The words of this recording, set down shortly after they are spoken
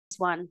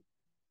one.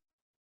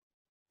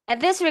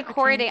 And this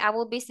recording, Okay. I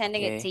will be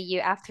sending it to Okay. you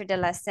after the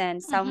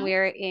lesson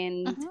somewhere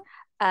in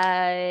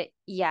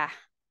yeah,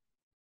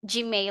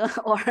 Gmail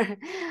or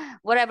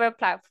whatever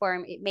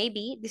platform it may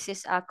be. This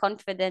is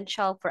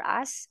confidential for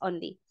us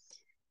only.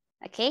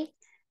 Okay.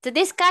 The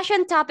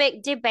discussion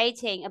topic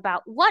debating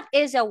about what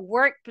is a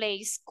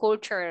workplace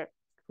culture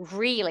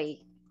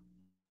really.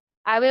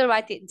 I will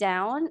write it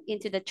down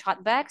into the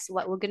chat box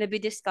what we're going to be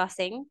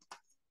discussing.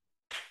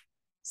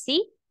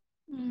 See?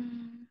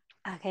 Mm,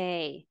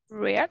 Okay.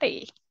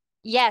 really?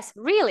 Yes,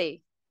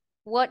 really.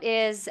 What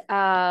is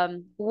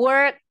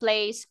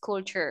workplace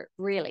culture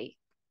really?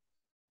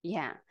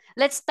 Yeah.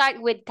 Let's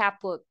start with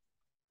Kaput.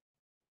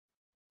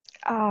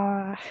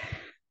 Uh,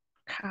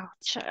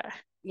 culture.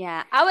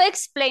 Yeah, I will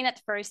explain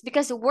it first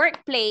because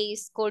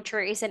workplace culture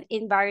is an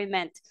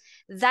environment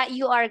that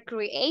you are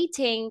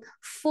creating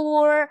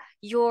for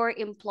your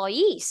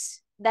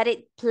employees, that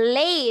it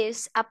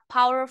plays a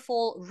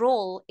powerful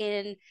role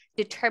in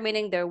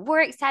determining their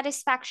work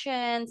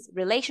satisfactions,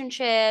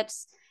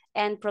 relationships,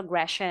 and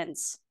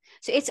progressions.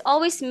 So it's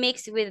always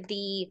mixed with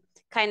the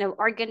kind of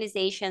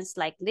organizations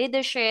like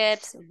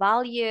leaderships,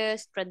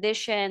 values,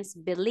 traditions,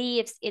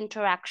 beliefs,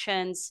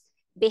 interactions,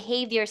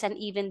 behaviors, and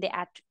even the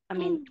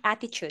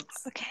attitudes.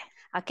 Okay,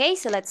 Okay,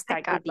 so let's I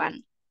start with got you.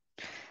 one.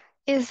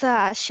 Is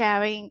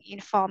sharing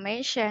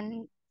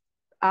information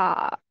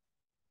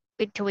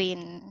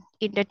between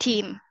in the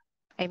team.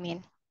 I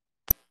mean,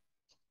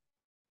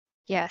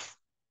 yes.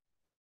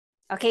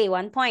 Okay,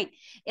 1 point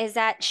is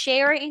that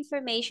share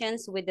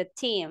informations with the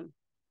team,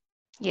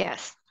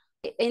 Yes.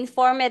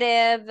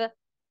 informative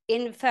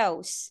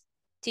infos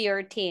to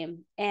your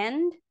team.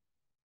 And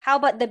how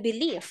about the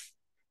belief?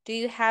 Do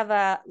you have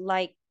a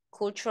like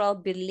cultural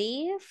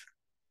belief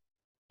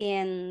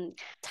in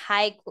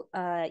Thai,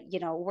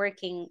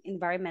 working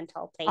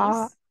environmental Uh,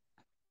 place?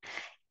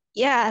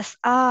 yes.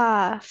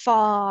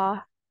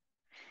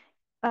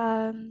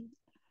 Um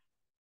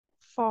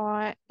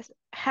for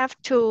have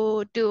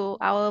to do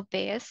our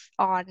best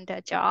on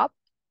the job.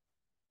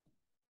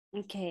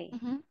 Okay,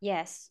 Mm-hmm.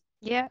 yes.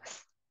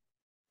 Yes.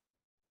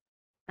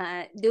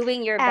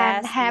 Doing your And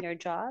best in have your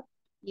job.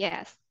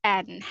 yes,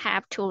 and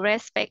have to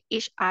respect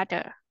each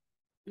other.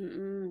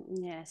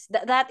 Yes,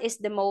 that is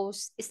the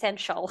most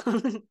essential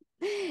in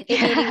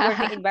any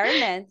working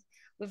environment.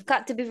 We've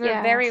got to be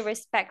very Yes.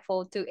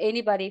 respectful to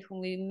anybody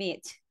whom we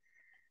meet.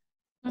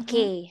 Mm-hmm.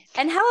 Okay,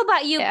 and how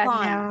about you, And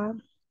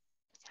Pon?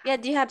 Yeah,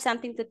 do you have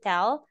something to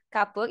tell?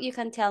 Kaput, you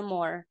can tell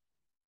more.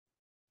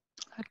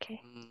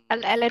 okay. Mm,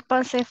 I'll let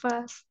Paul say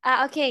first.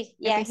 Okay,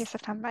 Maybe he yes.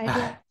 has some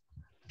idea.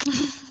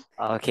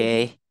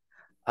 Okay.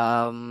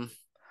 Um,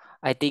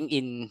 I think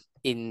in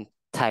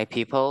Thai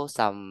people,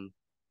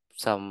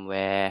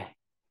 somewhere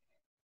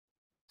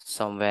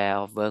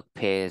of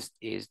workplace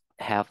is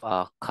have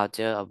a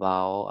culture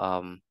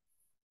about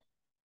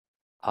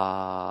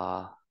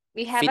uh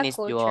We have a finish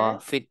your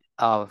culture.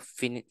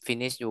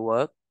 finish your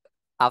work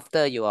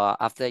after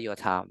your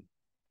time.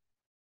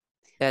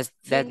 That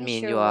Finish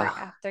mean your you are work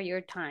after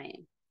your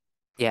time.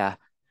 yeah.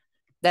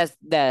 That's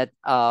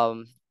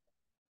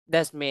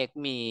make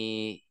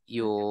me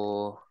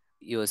you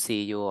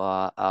see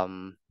your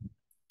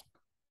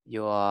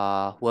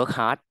work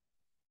hard.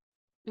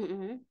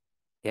 Mm-mm.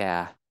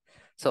 Yeah.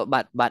 So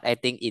but I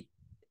think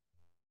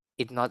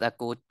it's not a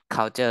good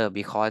culture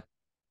because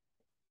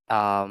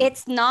um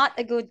It's not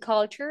a good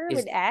culture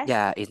with S.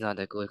 it's not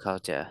a good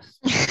culture.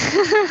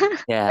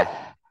 Yeah.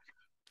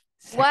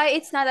 Why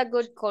it's not a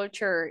good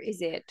culture,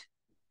 is it?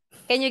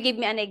 Can you give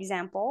me an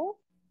example?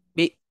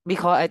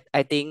 Because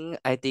I think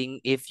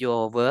if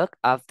your work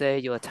after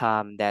your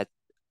time that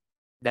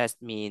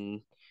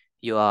mean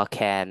you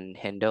can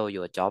handle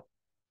your job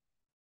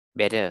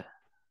better.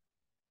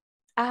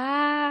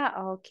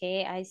 Ah,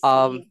 okay, I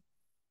Um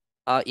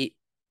see. it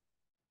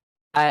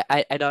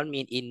I don't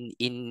mean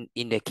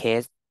in the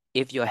case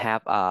if you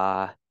have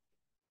a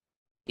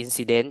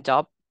incident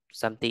job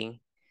something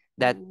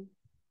that Mm.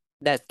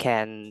 that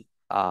can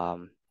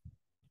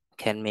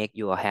make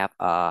you have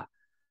a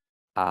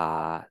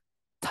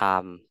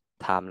time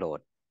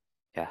load.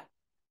 Yeah.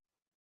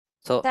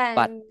 So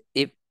but Then,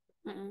 if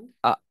mm-mm.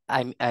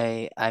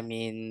 I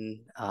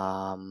mean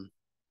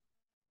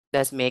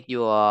that make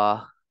you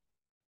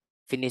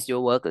finish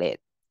your work late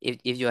if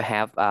you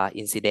have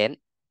incident,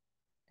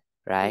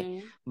 right?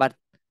 Mm-mm. but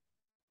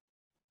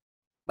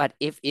but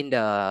if in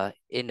the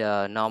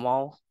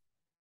normal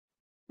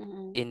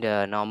Mm-mm. in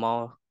the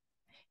normal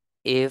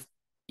if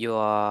you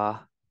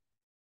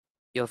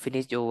you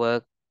finish your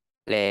work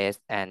late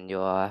and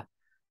you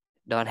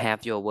don't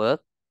have your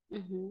work,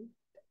 Mm-hmm.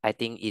 I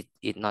think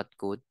it not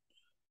good.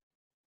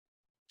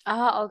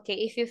 Ah,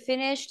 okay. If you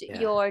finished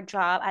Yeah. your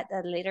job at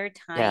a later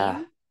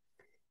Yeah. time,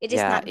 it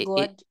is Yeah. not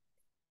good.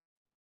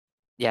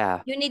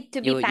 Yeah. You need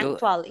to be You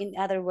punctual, in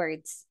other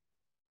words.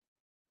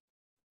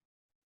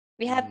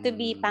 We have to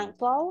be mm,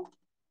 punctual,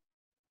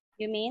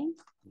 you mean?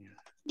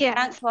 Yes.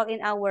 Punctual in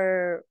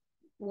our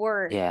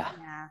work. yeah.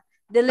 Yeah.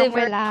 ตรงเว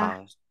Deliver, ลา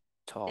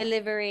punctual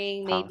delivering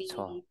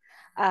punctual maybe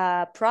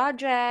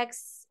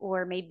projects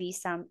or maybe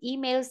some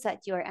emails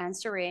that you're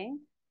answering,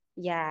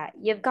 yeah,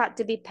 you've got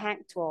to be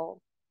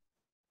punctual.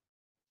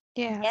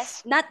 Yes,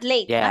 Yes. not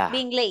late, not Yeah.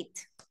 being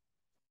late.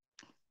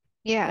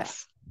 Yeah.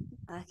 Yes.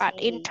 But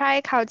in Okay.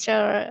 Thai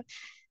culture,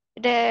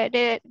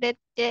 they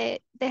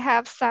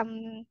have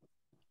some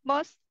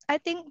I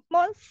think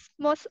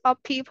most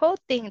of people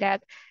think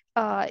that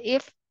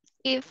if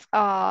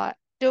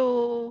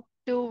do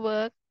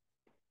work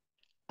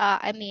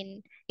I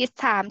mean it's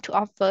time to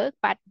off work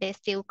but they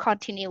still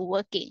continue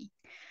working.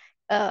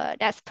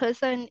 That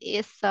person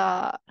is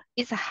a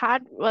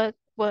hard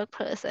work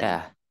person.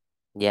 Yeah.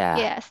 Yeah.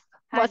 Yes,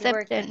 Hard most of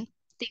worker. them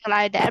think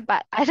like that,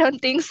 but I don't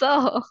think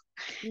so.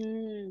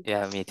 Mm.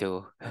 Yeah, me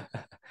too.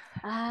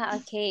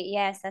 Okay.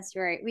 Yes, that's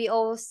right. We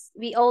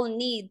all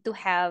need to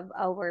have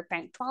our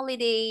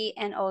punctuality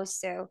and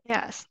also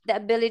Yes, the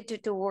ability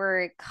to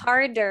work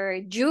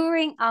harder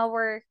during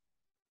our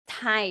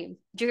time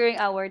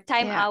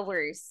yeah.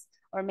 hours.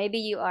 Or maybe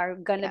you are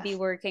gonna be Yes.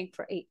 working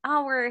for 8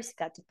 hours,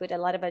 got to put a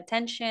lot of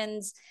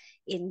attentions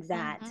in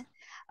that.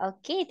 Mm-hmm.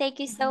 Okay, thank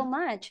you so Mm-hmm.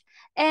 much.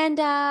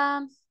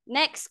 And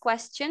next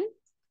question.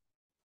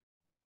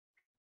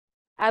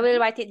 I will Mm-hmm.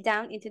 write it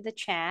down into the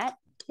chat.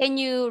 Can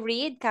you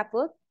read,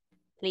 Kaput,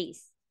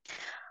 please?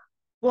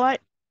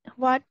 What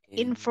what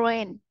In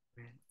influence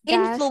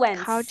does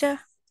Influence. culture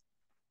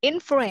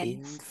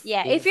influence?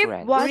 Yeah, if you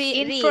influence. What read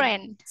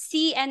influence?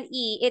 C and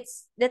E,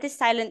 that is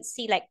silent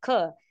C like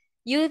k.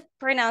 You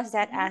pronounce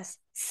that Mm-hmm. as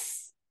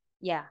s.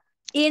 Yeah.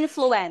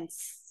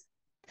 Influence.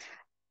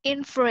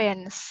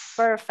 Influence.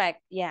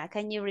 Perfect. Yeah.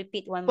 Can you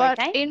repeat one more What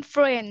time?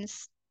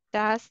 influence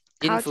does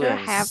culture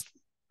have Influence.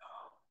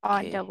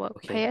 on the Okay.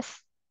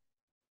 workplace?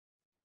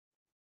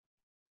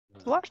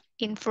 What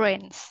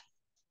influence?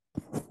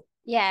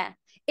 Yeah.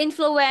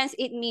 Influence,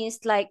 it means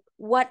like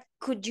what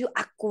could you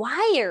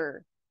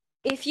acquire?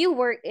 If you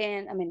work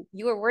in, I mean,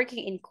 you are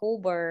working in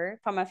Kober,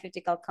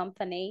 pharmaceutical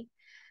company,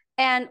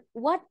 and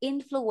what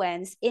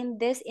influence in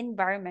this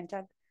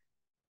environmental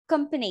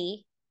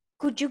company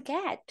could you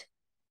get?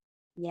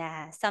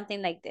 Yeah,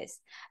 something like this.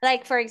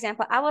 Like for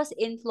example, I was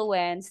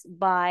influenced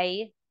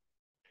by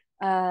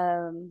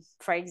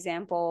for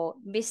example,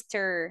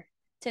 Mr.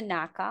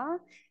 Tanaka,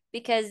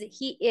 because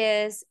he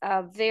is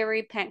a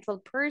very punctual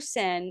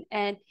person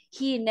and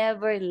he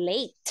never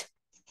late.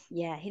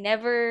 Yeah,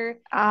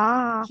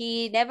 Ah,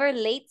 he never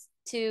late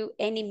to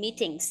any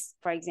meetings,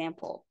 for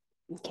example.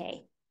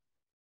 Okay.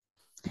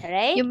 All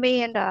right. you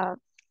mean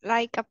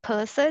like a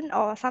person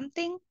or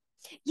something?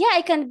 Yeah,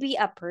 it can be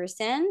a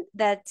person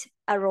that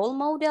a role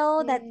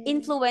model that Mm.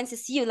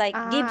 influences you, like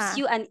gives Ah,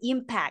 you an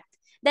impact.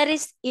 That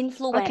is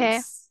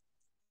okay. influence.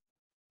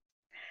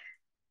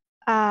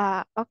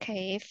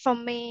 Okay. For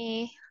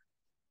me,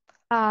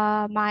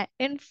 my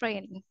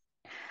influence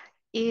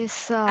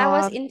is I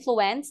was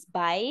influenced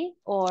by,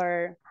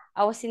 or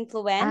I was uh-huh.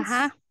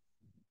 influenced.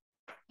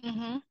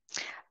 Mm-hmm.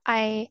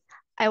 I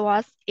I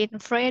was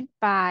influenced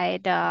by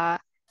the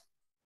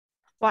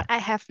what I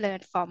have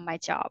learned from my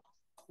job.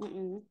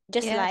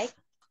 Just like. Yes,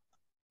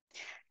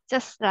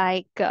 just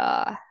like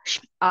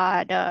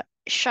the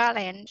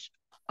challenge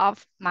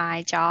of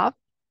my job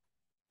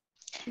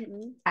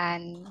Mm-mm.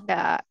 and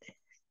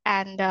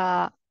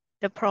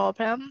the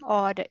problem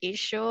or the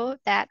issue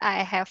that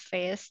I have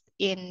faced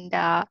in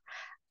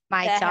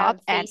my That I job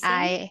have and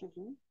facing.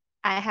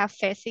 I have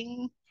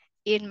facing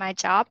in my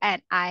job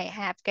and I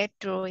have get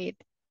through it.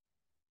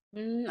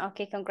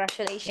 Okay,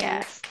 congratulations.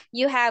 Yes,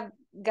 You have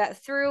got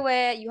through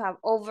it. You have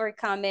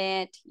overcome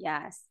it.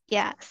 Yes.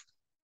 yes,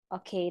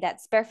 Okay,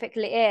 that's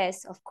perfectly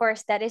is. Of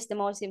course, that is the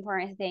most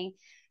important thing.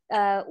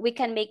 We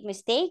can make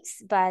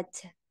mistakes, but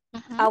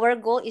mm-hmm. our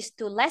goal is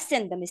to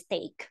lessen the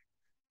mistake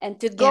and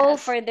to go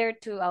Yes. further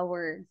to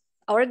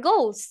our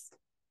goals.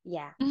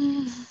 Yeah.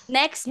 Mm,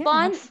 Next,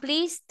 Pon, yes.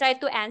 please try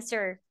to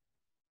answer.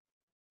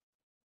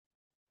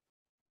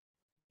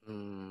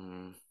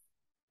 Mm,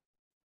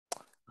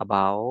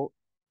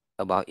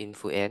 about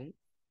influence,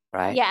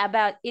 right? Yeah,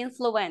 about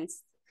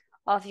influence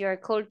of your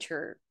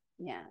culture.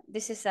 Yeah,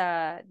 this is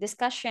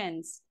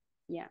discussions.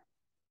 Yeah,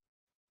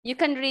 you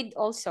can read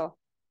also.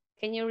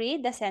 Can you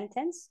read the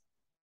sentence?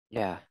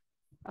 Yeah.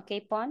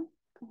 Okay, Pon,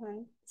 come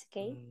on, it's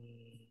okay.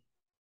 Mm,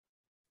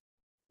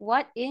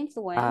 What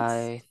influence?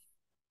 I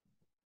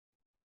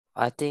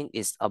I think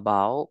it's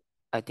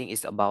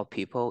about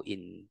people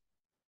in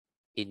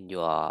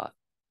your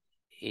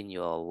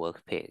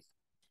workplace.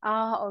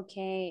 Oh,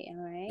 okay, all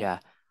right. Yeah.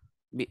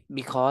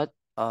 Because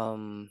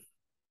um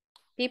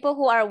People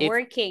who are if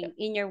working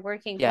in your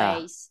working yeah,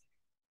 place.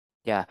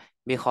 yeah,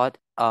 because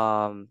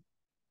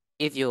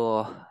if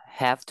you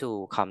have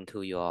to come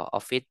to your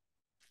office,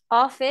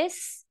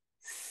 Office.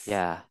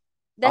 yeah,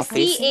 The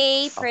office, Okay.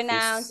 CA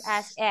pronounced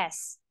as office,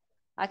 S.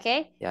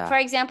 Okay. For yeah.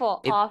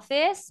 example, If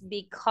office,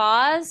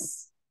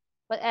 because,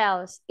 what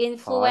else?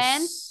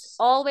 Influence, cause,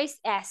 always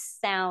S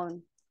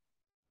sound.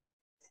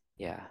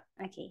 yeah,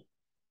 Okay.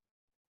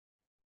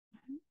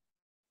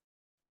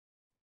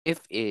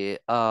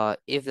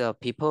 if the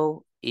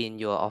people in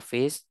your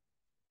office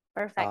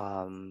Perfect.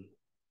 um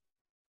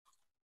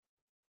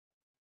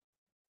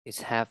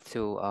It's have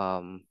to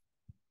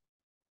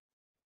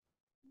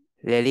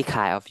really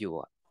kind of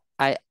you.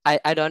 I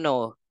don't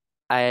know.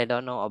 I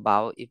don't know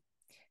about if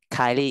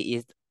Kylie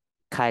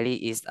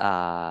is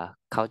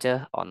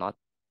culture or not.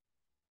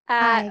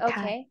 Kind.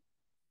 Okay.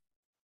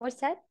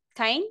 What's that?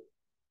 Kind?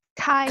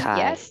 Kind, Kai.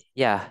 yes.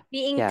 Yeah.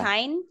 Being Yeah.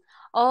 kind?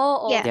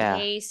 Oh, Yes. Yeah.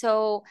 okay.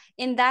 So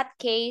in that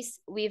case,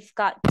 we've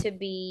got to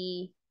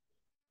be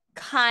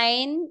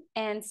kind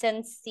and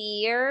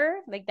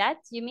sincere, like that,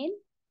 you mean?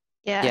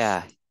 Yes.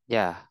 Yeah.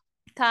 Yeah.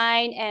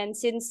 Kind and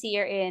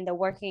sincere in the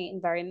working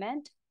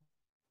environment.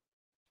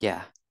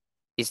 Yeah.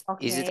 Is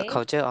it a Okay.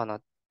 culture or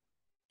not?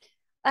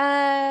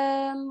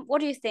 What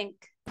do you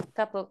think,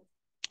 Kapu?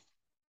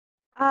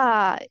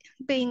 Ah,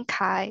 being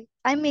kind.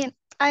 I mean,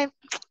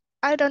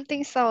 I don't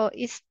think so.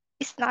 It's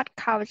not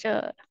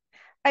culture.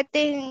 I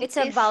think It's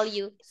a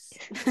value,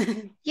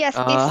 yes,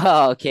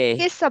 Okay.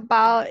 it's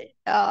about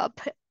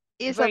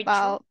it's virtue,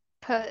 about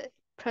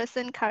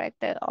person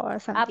character or a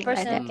something like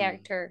personal that. Mm.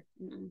 character.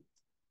 Mm.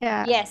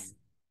 Yes. Yes.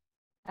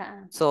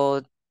 Mm.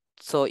 Uh-uh.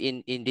 So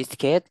in this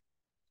case,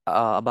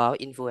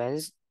 about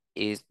influence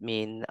is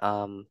mean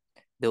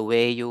the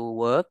way you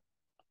work,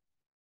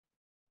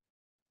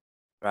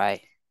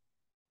 right?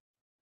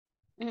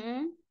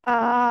 Mm-mm.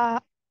 Uh,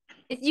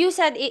 You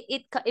said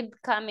it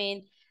come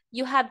in.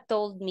 You have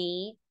told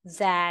me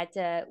that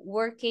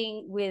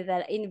working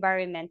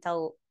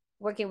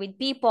with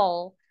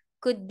people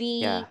could Yeah.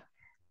 be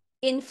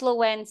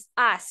influence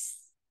us,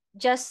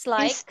 just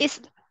it's like, it's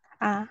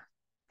uh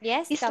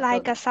yes, it's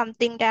like couple.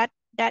 something that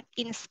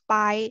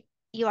inspire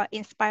your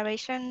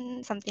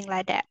inspiration, something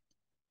like that.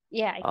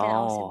 Yeah, it can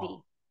also Oh,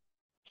 be.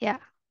 Yeah.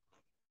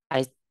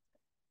 I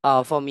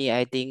for me,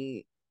 I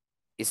think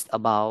it's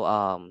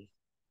about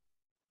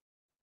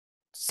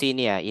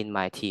senior in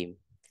my team.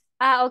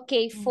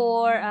 Okay,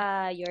 for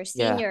Mm. your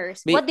Yeah.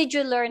 seniors, Be, what did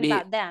you learn be,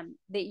 about them?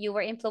 That you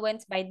were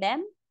influenced by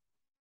them?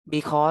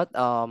 because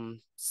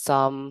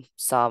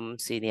some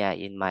senior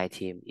in my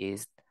team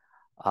is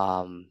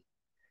um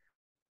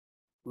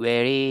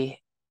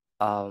very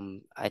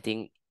I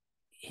think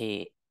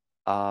he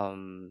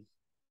um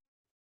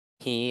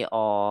he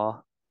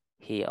or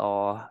he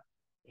or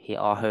he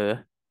or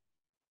her.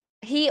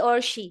 He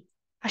or she.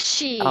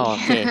 She. Oh,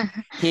 okay.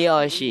 He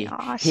or He she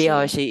or he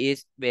or she. she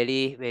is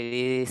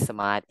very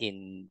smart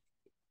in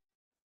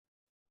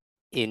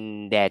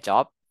their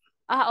job.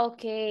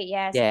 Okay,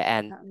 yes. Yeah,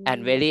 and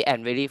Um,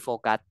 really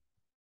focus.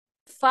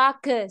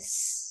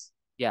 focus.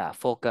 Yeah,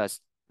 focus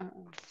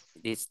Uh-uh.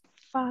 this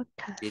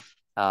this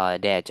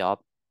Focus. their job.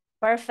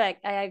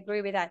 Perfect. I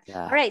agree with that. All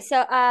Yeah. right.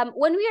 So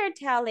when we are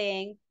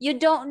telling you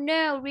don't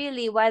know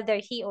really whether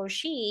he or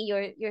she,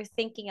 you're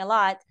thinking a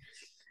lot,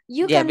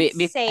 you Yeah, can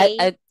say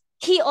I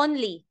he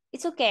only.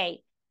 It's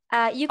okay.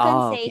 You can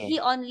oh, say okay. he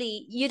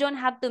only. You don't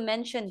have to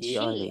mention He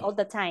she all only.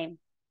 the time.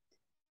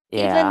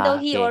 Even though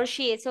Yeah, he or okay.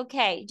 she, it's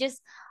okay.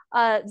 Just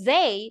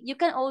they, you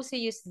can also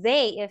use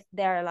they if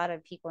there are a lot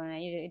of people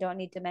and you don't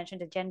need to mention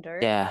the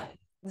gender. Yeah,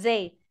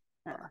 They.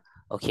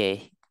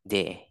 okay.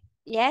 They.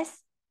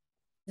 Yes,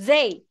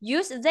 they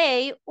use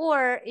they,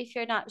 or if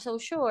you're not so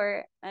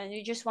sure and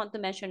you just want to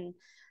mention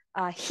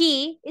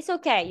he, it's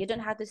okay, you don't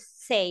have to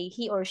say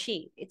he or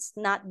she, it's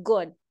not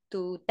good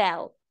to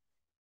tell.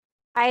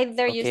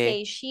 Either you Okay.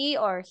 say she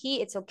or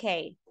he, it's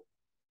okay.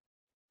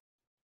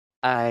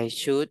 I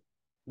should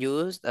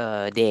use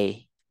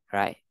they,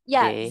 right?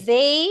 Yeah, They.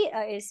 they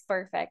is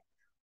perfect.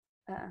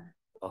 uh,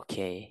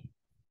 Okay.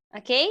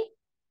 okay.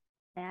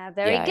 Yeah,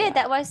 very Yeah, good, yeah.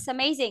 that was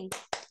amazing.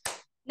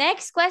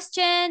 Next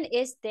question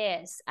is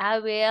this, I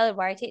will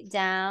write it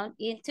down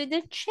into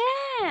the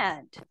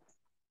chat.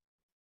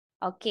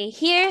 Okay,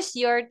 here's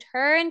your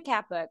turn,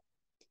 Kapuk.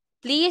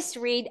 Please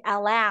read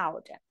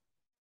aloud.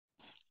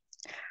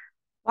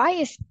 Why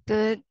is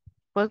good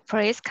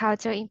workplace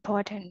culture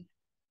important?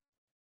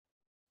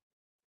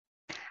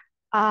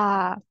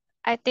 Uh,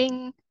 I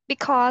think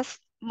because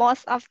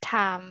most of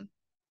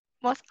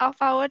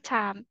our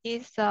time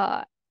is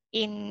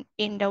in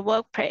the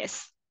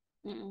workplace.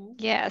 Mm-mm.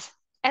 Yes,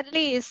 at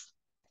least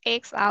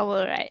 8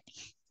 hours, right?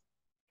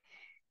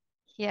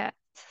 Yeah,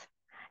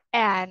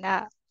 and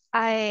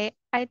I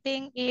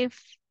think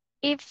if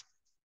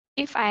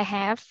if I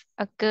have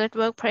a good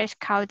workplace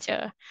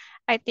culture,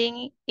 I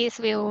think it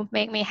will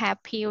make me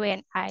happy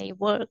when I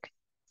work.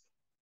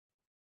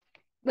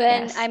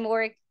 When Yes, I'm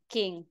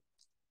working.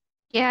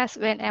 yes,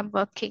 when I'm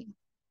working.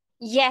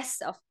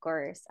 Yes, of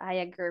course. I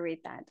agree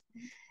with that.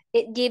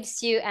 It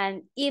gives you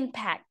an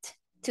impact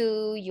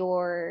to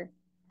your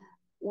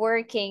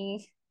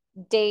working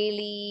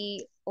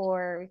daily,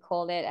 or we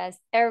call it as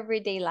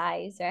everyday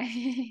lives,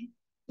 right?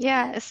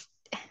 Yes,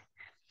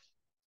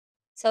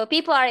 So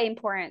people are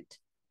important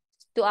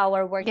to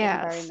our work yes,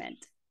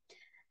 environment.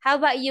 How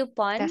about you,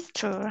 Pon? that's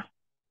true.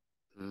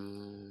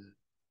 Mm.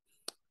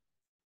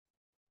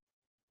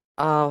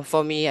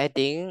 For me, I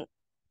think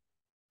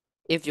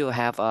if you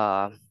have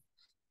a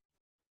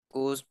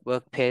good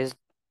workplace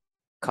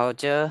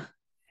culture,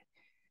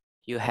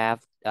 you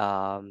have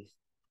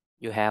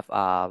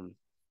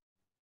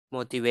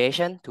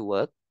motivation to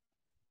work.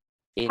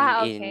 in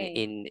Ah, in okay.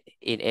 in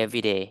in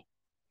every day.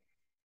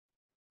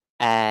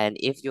 And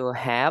if you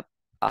have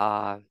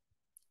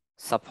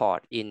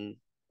support in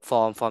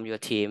from your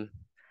team,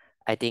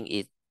 I think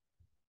it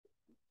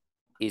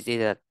is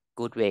a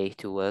good way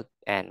to work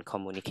and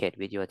communicate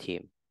with your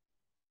team.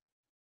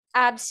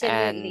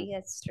 Absolutely, And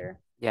that's true.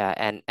 yeah,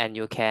 and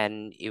you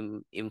can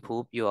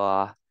improve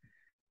your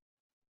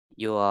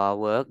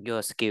work,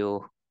 your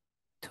skill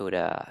to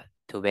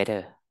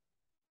better.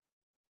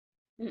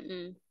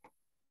 Mm-mm.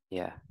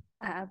 Yeah.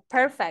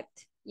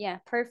 Perfect. Yeah,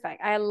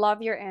 perfect. I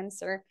love your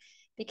answer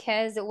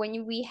because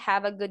when we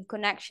have a good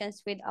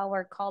connections with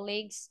our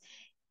colleagues,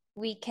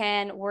 we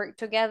can work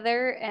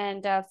together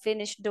and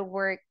finish the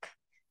work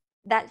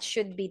that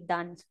should be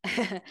done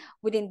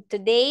within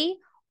today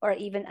or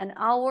even an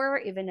hour,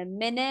 even a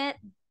minute.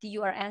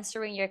 You are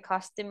answering your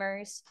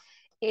customers.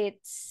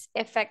 It's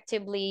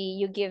effectively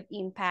you give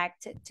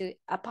impact to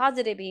a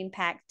positive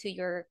impact to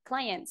your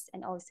clients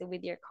and also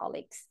with your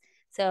colleagues.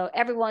 So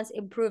everyone's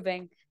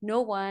improving.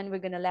 No one we're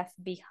gonna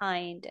left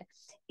behind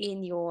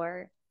in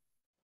your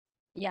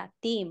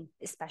team,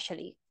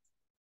 especially.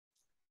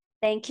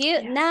 Thank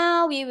you. Yes.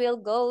 Now we will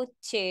go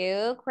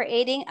to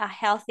creating a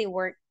healthy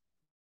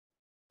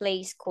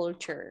workplace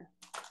culture.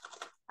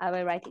 I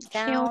will write it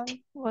down.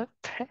 Healthy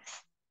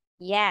workplace.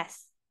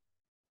 Yes.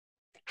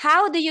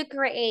 How do you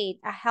create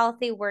a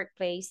healthy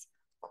workplace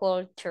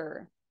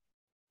culture?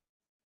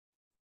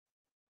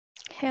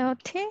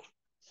 Healthy.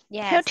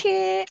 Yes.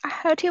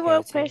 Healthy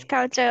workplace Healthy.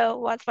 culture.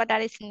 What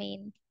does it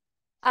mean?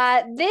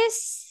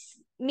 This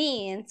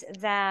means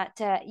that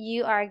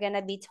you are going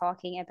to be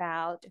talking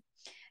about,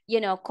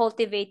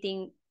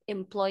 cultivating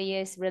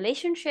employees'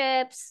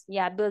 relationships,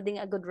 building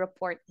a good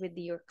rapport with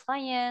your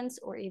clients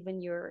or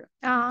even your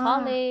Ah,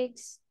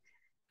 colleagues,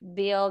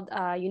 build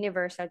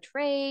universal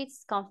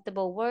traits,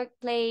 comfortable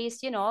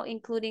workplace,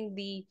 including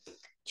the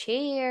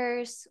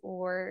chairs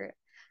or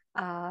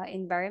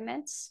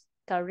environments,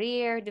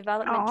 career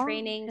development oh, yeah.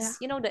 trainings,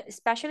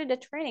 especially the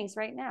trainings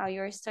right now.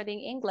 You're studying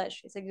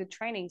English. It's a good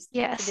trainings to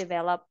Yes.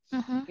 develop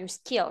Mm-hmm. your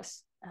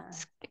skills.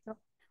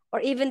 Or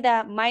even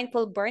the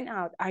mindful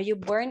burnout. Are you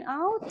burnt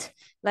out?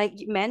 Like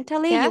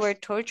mentally, you were Yes.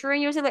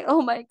 torturing yourself. Like,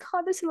 oh my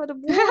God, there's a lot of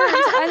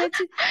work.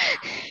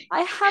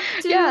 I have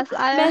to Yes,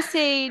 I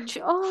message.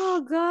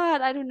 Oh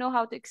God, I don't know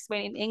how to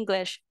explain in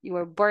English. You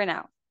were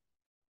burnout.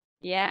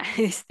 Yeah,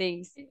 these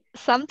things.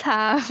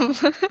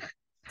 sometimes.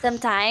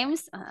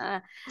 Sometimes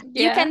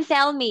you can Yes.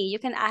 tell me, you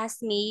can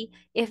ask me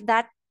if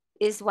that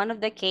is one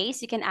of the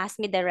case. You can ask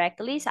me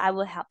directly, so I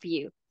will help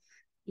you.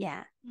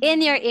 Yeah,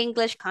 in your Mm,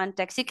 English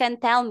context, you can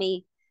tell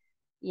me.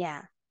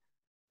 Yeah,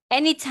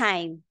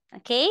 anytime.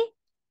 Okay.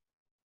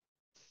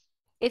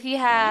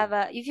 Okay.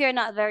 If you're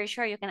not very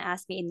sure, you can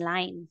ask me in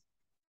line.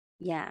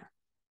 Yeah.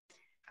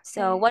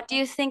 So okay. what do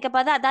you think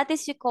about that? That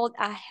is called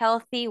a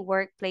healthy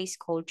workplace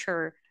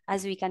culture,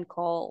 as we can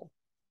call.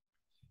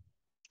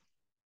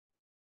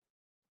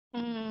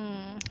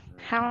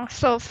 How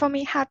so for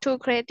me, how to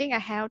creating a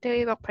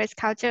healthy workplace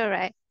culture,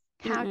 right?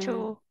 How Mm-mm.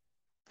 to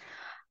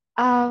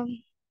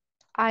um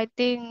I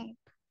think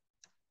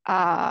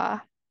uh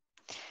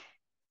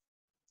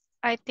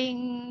I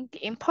think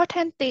the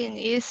important thing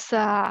is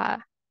uh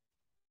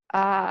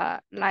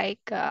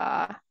like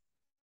uh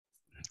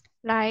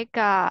like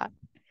uh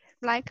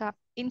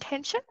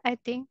intention, I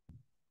think,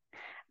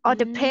 or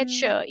the Mm.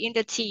 pressure in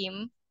the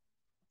team.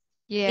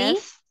 The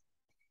Yes,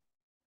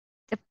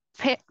 the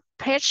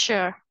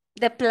pressure.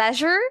 the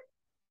pleasure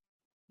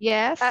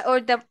Yes, or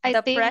the I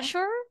think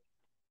pressure?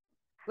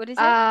 What is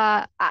it?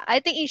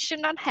 I think it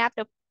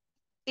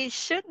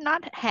should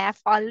not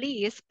have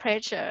only is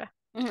pressure.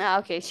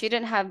 Okay,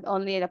 shouldn't have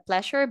only the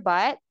pleasure,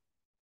 but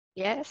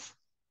Yes,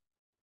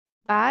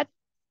 but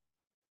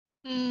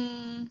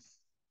mm,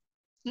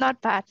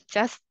 not bad.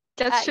 Just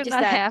should just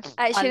not that have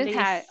I shouldn't only.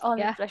 have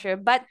only Yeah. pleasure,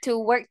 but to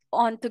work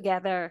on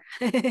together.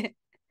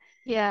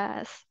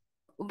 Yes.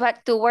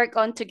 But to work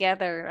on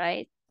together,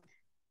 right?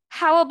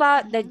 How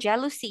about the Mm-hmm.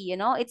 jealousy?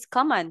 It's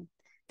common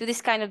to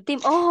this kind of team.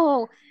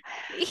 Oh,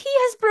 he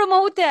has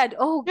promoted.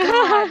 Oh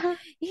God,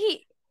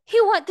 he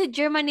went to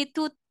Germany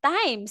 2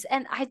 times,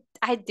 and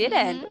I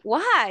didn't. Mm-hmm.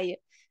 Why?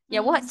 Yeah,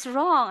 Mm-hmm. what's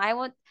wrong? I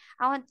want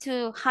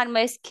to hone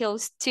my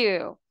skills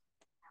too.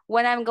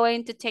 When I'm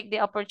going to take the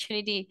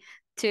opportunity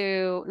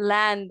to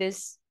land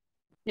this,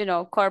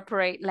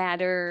 corporate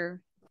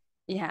ladder.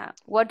 Yeah.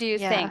 What do you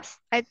think? Yes.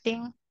 I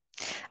think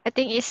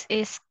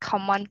it's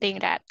common thing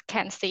that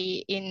can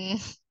see in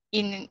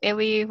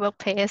every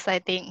workplace, I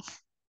think.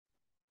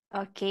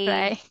 Okay.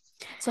 Right?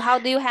 So how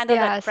do you handle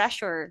that Yes.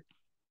 pressure?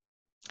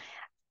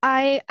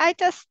 I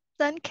just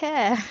don't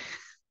care.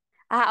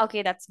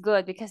 Okay, that's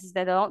good because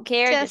they don't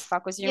care, just Just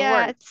focus on your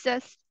yeah, work.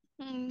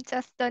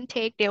 just don't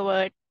take their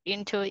word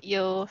into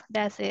you.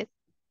 That's it.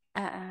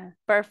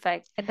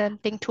 Perfect. And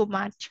don't think too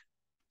much.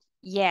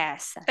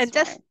 Yes, And that's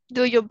just right.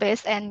 do your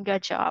best and your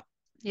job.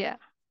 Yeah.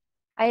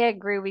 I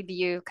agree with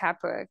you,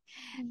 Kapur.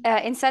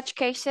 Mm. In such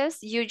cases,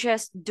 you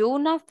just do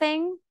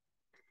nothing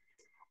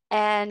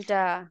and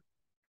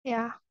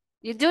Yeah.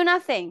 you do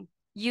nothing.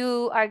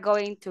 You are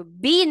going to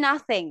be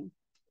nothing.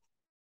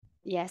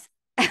 Yes.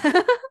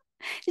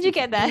 Did you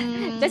get that?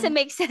 Does it Mm,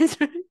 make sense?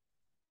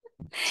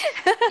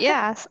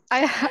 yes,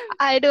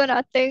 I do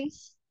nothing.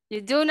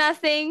 You do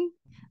nothing,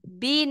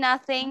 be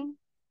nothing,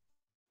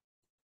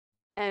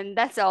 and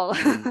that's all.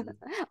 Mm,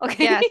 Okay.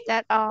 Yes,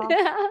 that all.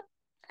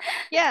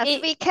 Yes,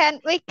 It,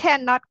 we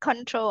cannot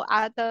control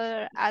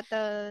other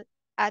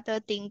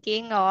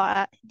thinking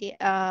or the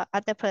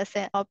other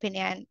person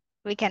opinion.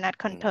 We cannot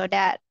control mm,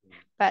 that,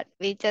 mm. but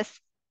we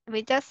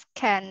just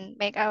can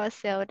make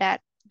ourselves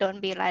that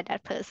don't be like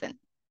that person.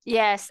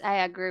 yes, I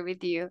agree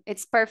with you.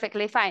 It's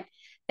perfectly fine.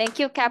 Thank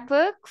you,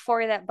 Kapuk,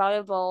 for that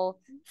valuable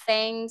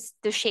things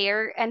to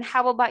share. And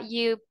how about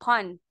you,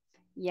 Pun?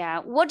 Yeah.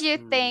 What do you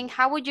Mm, think?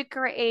 How would you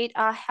create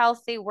a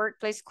healthy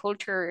workplace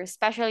culture,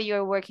 especially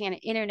you're working in an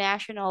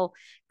international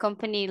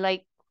company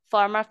like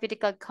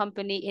pharmaceutical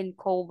company in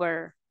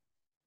Kober?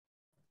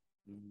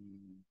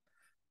 mm.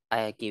 I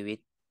agree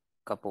with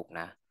กระปุก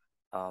นะ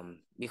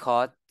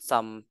because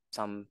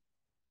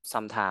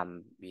sometime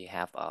we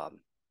have um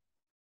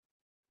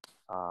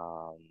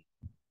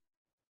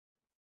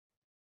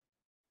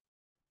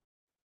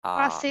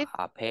Gossip.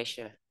 a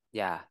pressure,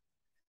 yeah,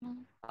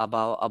 Mm,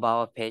 about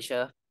a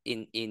pressure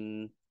in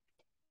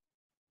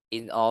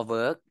our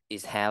work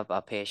is have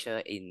a pressure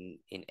in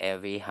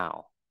every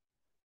house,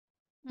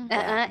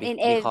 yeah, In because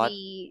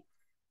every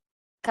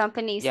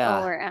companies yeah,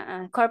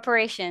 or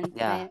corporation,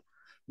 yeah, right?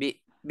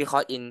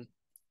 because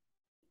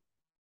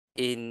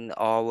in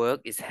our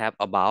work is have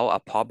about a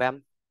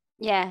problem,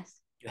 Yes.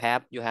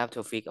 you have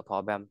to fix a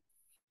problem,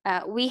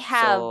 We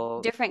have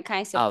so different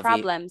kinds of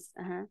we problems.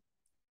 Uh-huh.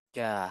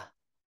 yeah,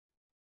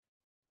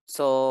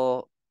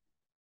 so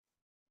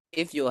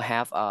if you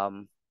have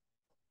um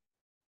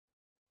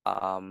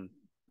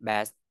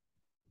bad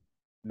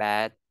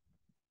bad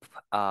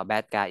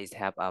bad guy is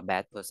have a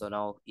bad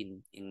personal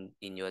in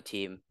your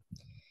team,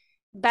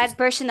 Bad just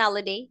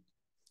personality.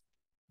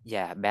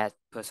 yeah, bad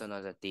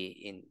personality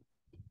in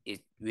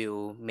it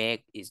will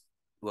make it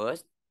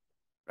worse,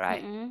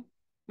 right? Mm-mm.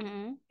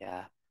 Mm-mm.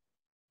 Yeah,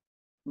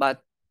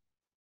 but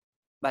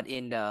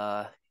in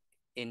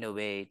the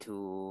way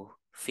to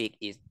fix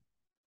it,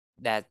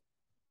 that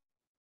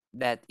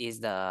that is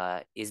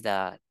the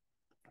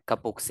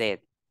Kapuk said,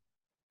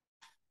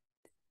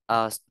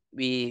 uh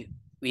we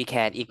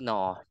can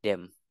ignore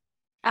them,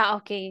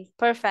 Okay,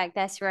 perfect.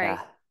 That's right.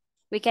 yeah,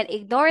 We can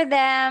ignore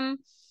them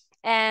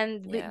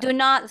and we yeah, do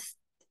not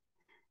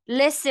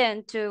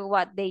listen to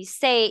what they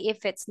say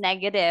if it's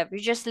negative. You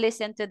just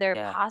listen to their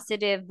yeah,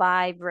 positive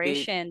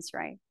we vibrations,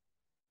 right?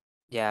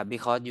 yeah,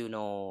 because you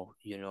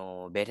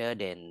know better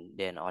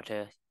than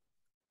others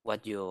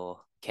what you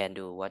can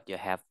do, what you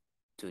have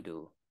to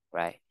do,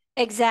 right?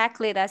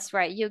 Exactly, that's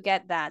right. You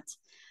get that.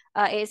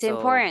 It's So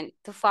important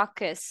to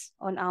focus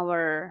on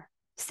our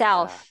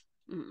yeah, self.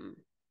 Mm-mm.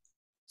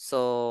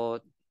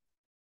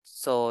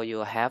 so you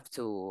have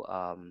to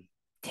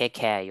take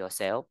care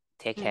yourself,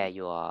 take care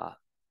Mm-mm.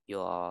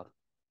 your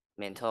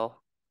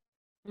mental,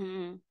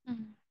 Mm-mm.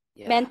 mm.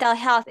 yeah, Mental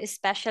health,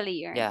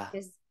 especially, right? yeah,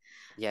 Because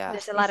yeah.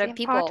 there's Yes, a lot it's of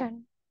people.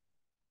 important.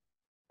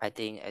 I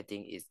think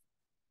it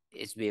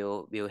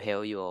will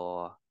help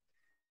you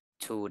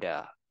to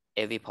the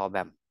every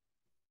problem.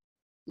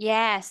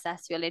 Yes,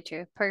 that's really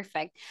true.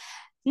 Perfect.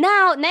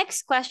 Now,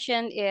 next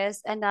question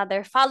is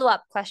another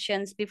follow-up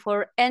questions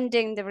before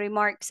ending the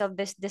remarks of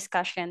this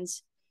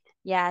discussions.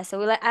 Yeah,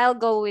 so I'll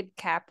go with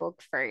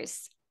Kapuk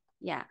first.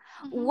 Yeah.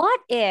 Mhm. What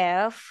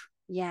if,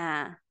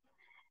 yeah,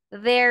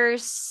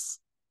 there's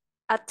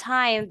a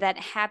time that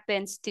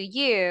happens to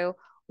you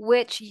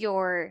which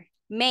your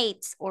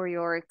mates or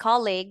your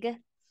colleague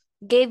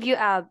gave you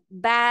a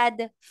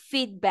bad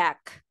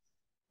feedback?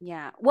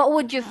 Yeah. What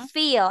would you Mhm.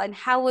 feel and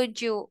how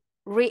would you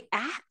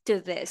react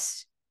to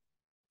this?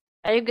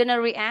 Are you gonna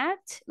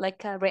react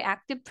like a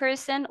reactive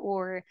person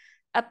or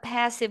a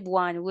passive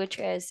one, which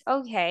is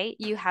okay,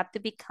 you have to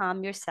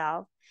become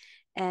yourself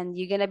and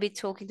you're gonna be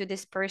talking to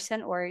this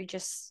person or you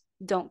just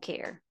don't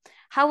care?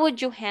 How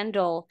would you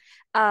handle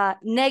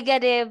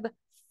negative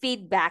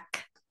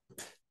feedback?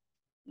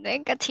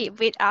 Negative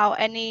without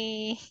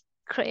any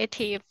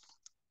creative.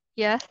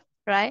 Yes,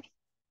 right?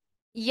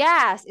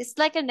 Yes, it's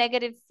like a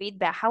negative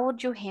feedback. How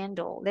would you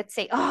handle? Let's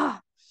say, oh,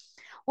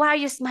 why are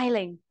you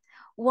smiling?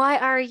 Why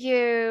are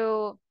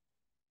you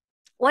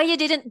why you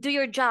didn't do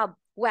your job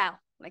well,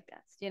 like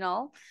that,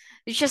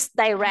 it's just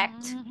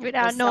direct with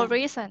Without no some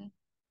reason.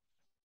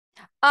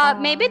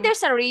 maybe Uh,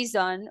 there's a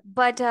reason,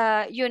 but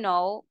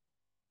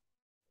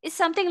it's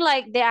something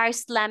like they are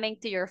slamming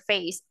to your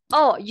face,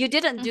 oh, you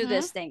didn't do mhm.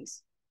 these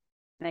things,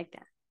 like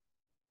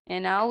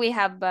that. We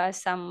have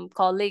some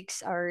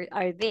colleagues are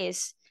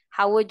this.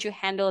 How would you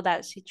handle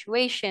that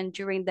situation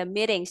during the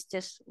meetings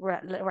just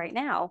right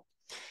now?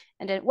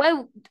 And then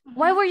why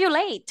Mhm. were you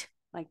late,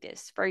 like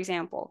this, for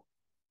example?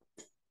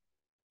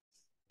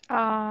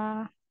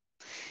 Uh,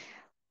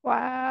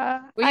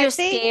 well, Were I you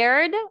think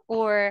scared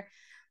or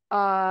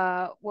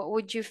what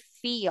would you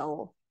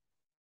feel?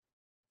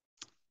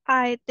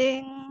 I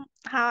think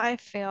how I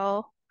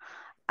feel,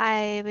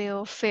 I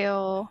will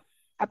feel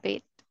a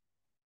bit,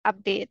 a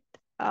bit,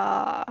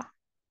 uh,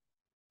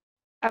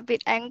 a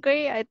bit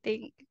angry, I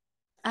think.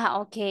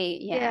 Okay,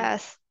 yeah.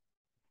 Yes.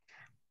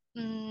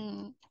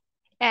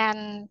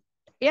 And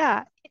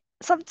yeah,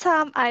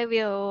 sometimes I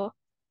will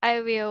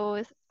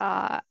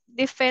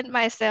defend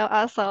myself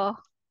also.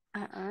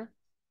 Uh-uh.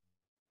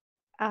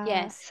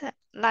 Yes.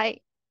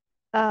 Like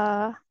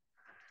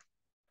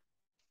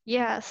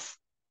yes,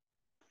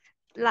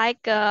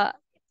 like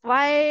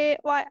why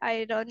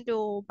I don't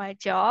do my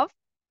job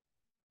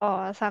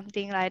or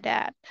something like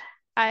that.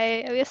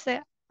 I will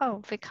say,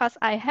 oh, because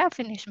I have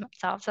finished my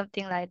job,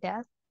 something like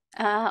that.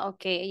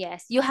 Okay,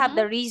 yes. You have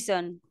the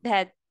reason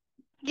that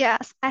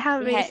Yes, I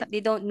have reason. they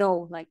don't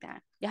know like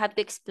that. You have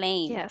to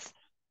explain. Yes,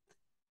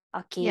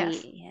 yes.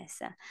 Okay,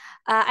 yes.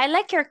 I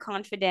like your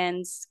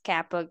confidence,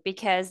 Kapuk,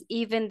 because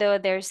even though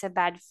there's a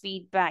bad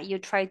feedback, you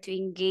try to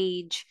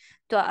engage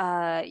to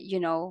a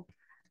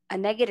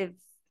negative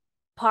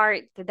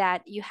part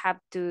that you have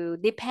to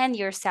depend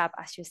yourself,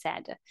 as you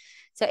said.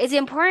 So it's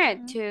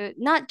important to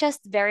not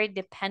just very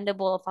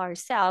dependable of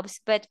ourselves,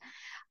 but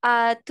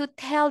to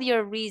tell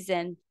your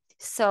reason,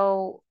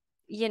 so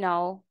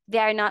they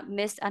are not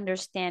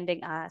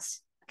misunderstanding us.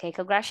 Okay,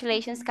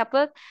 congratulations,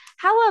 Kapuk.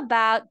 How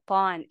about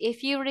Pon?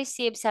 If you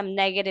receive some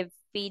negative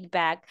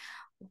feedback,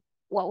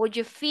 what would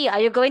you feel?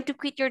 Are you going to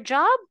quit your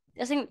job?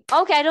 I think,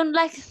 okay, I don't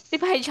like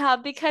my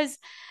job because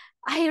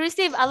I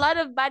receive a lot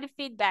of bad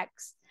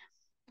feedbacks.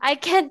 I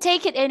can't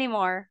take it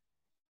anymore.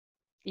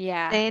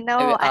 Yeah. They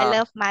know I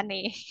love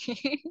money.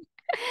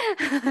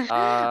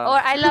 Or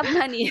I love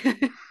money.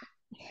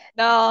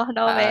 No,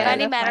 no way. I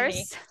Money love money.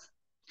 matters.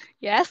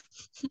 Yes.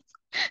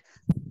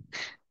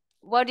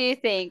 What do you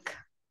think?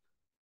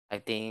 I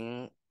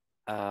think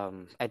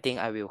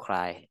I will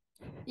cry.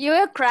 You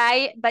will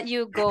cry, but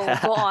you go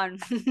on.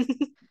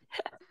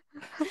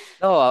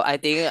 No, I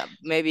think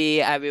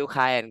maybe I will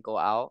cry and go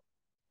out.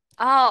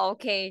 Oh,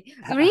 okay.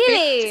 Quit,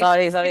 Really?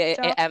 Sorry, quit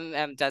I, job.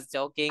 I'm just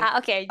joking.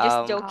 Okay, just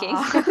Um, joking.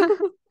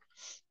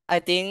 I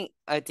think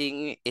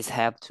it's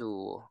have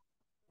to.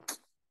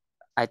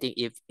 I think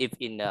if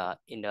in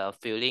the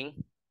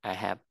feeling I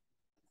have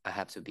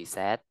to be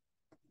sad,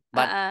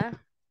 but Uh-uh.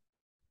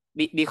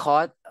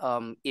 because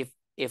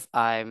if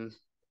I'm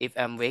if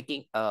I'm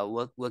working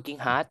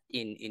hard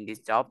in this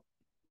job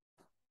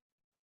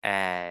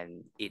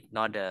and it's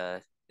not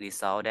the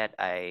result that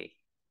I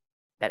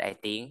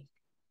think,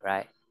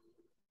 right?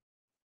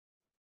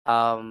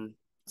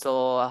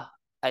 So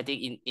I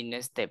think in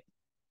next step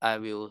I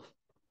will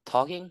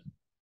talking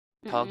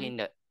Mm-mm.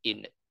 the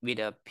in with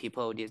the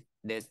people this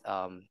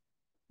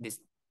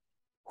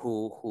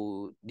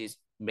who this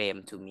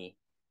blame to me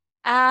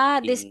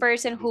This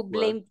person in this who work.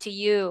 blamed to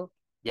you.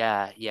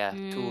 Yeah,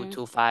 Mm.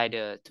 to find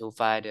the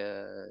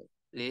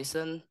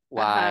reason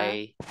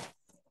Uh-huh.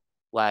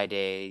 why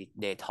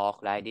they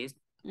talk like this.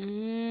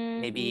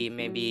 Mm-hmm.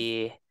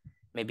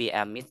 Maybe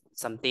I missed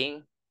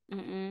something,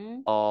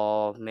 Mm-mm.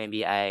 or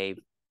maybe I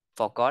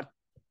forgot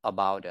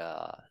about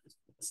the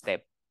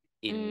step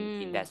in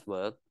Mm. that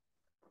work.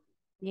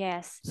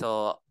 Yes.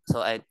 So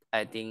I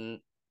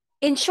think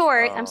In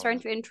short, I'm sorry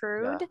to yeah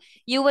intrude.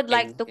 You would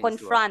like to in short,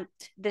 confront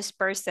this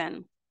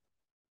person.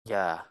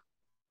 yeah.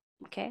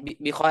 Okay.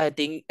 Because I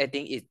think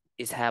it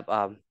have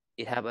a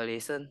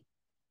lesson.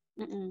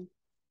 Mm-mm.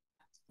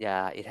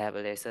 Yeah, it have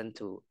a lesson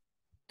to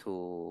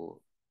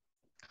Confront.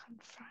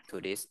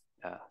 this.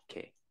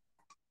 Okay.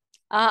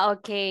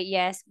 Okay,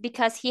 yes,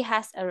 because he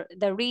has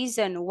the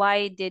reason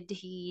why did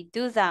he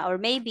do that, or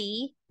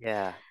maybe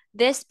Yeah,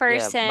 this yeah.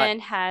 person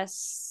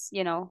has,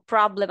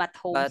 problem at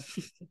home.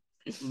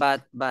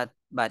 But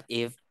but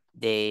if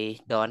they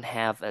don't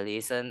have a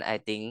reason, I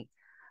think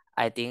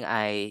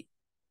I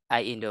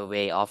in the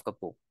way of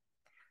Kapuk,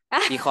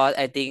 because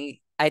I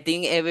think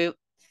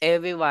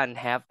everyone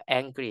have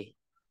angry,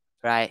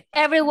 right?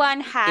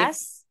 Everyone If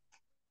has,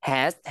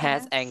 has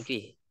Yes.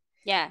 angry.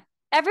 yeah.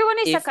 Everyone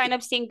is a If kind of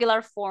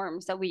singular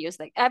forms that we use.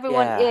 Like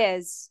everyone yeah,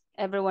 is,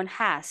 everyone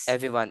has.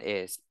 everyone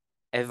is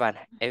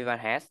everyone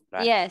has,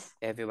 right? Yes.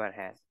 Everyone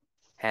has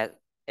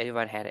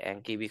everyone had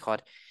angry, because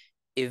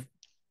if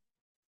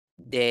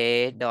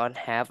they don't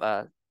have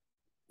a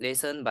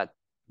reason but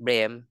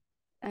blame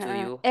to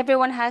you,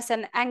 Everyone has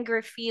an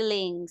anger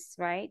feelings,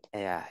 right?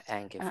 yeah,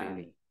 angry Uh,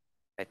 feeling,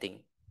 I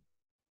think.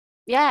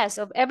 yeah,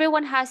 so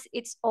everyone has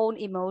its own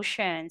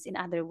emotions, in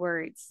other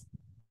words.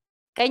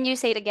 Can you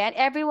say it again?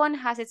 Everyone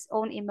has its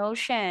own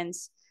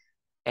emotions.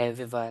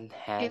 Everyone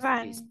has his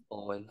Everyone,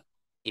 own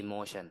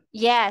emotion.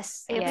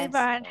 Yes, Has his yes.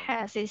 everyone own.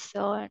 has his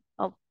own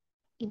of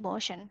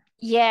emotion.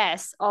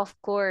 Yes, of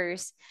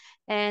course.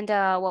 And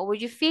what were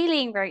you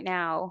feeling right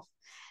now?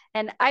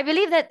 And I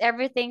believe that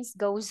everything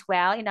goes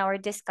well in our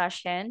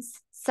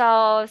discussions.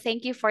 So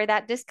thank you for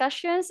that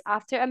discussions.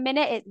 After a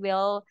minute, it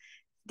will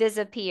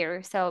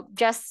disappear. So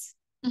just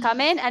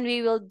come in and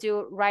we will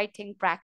do writing practice.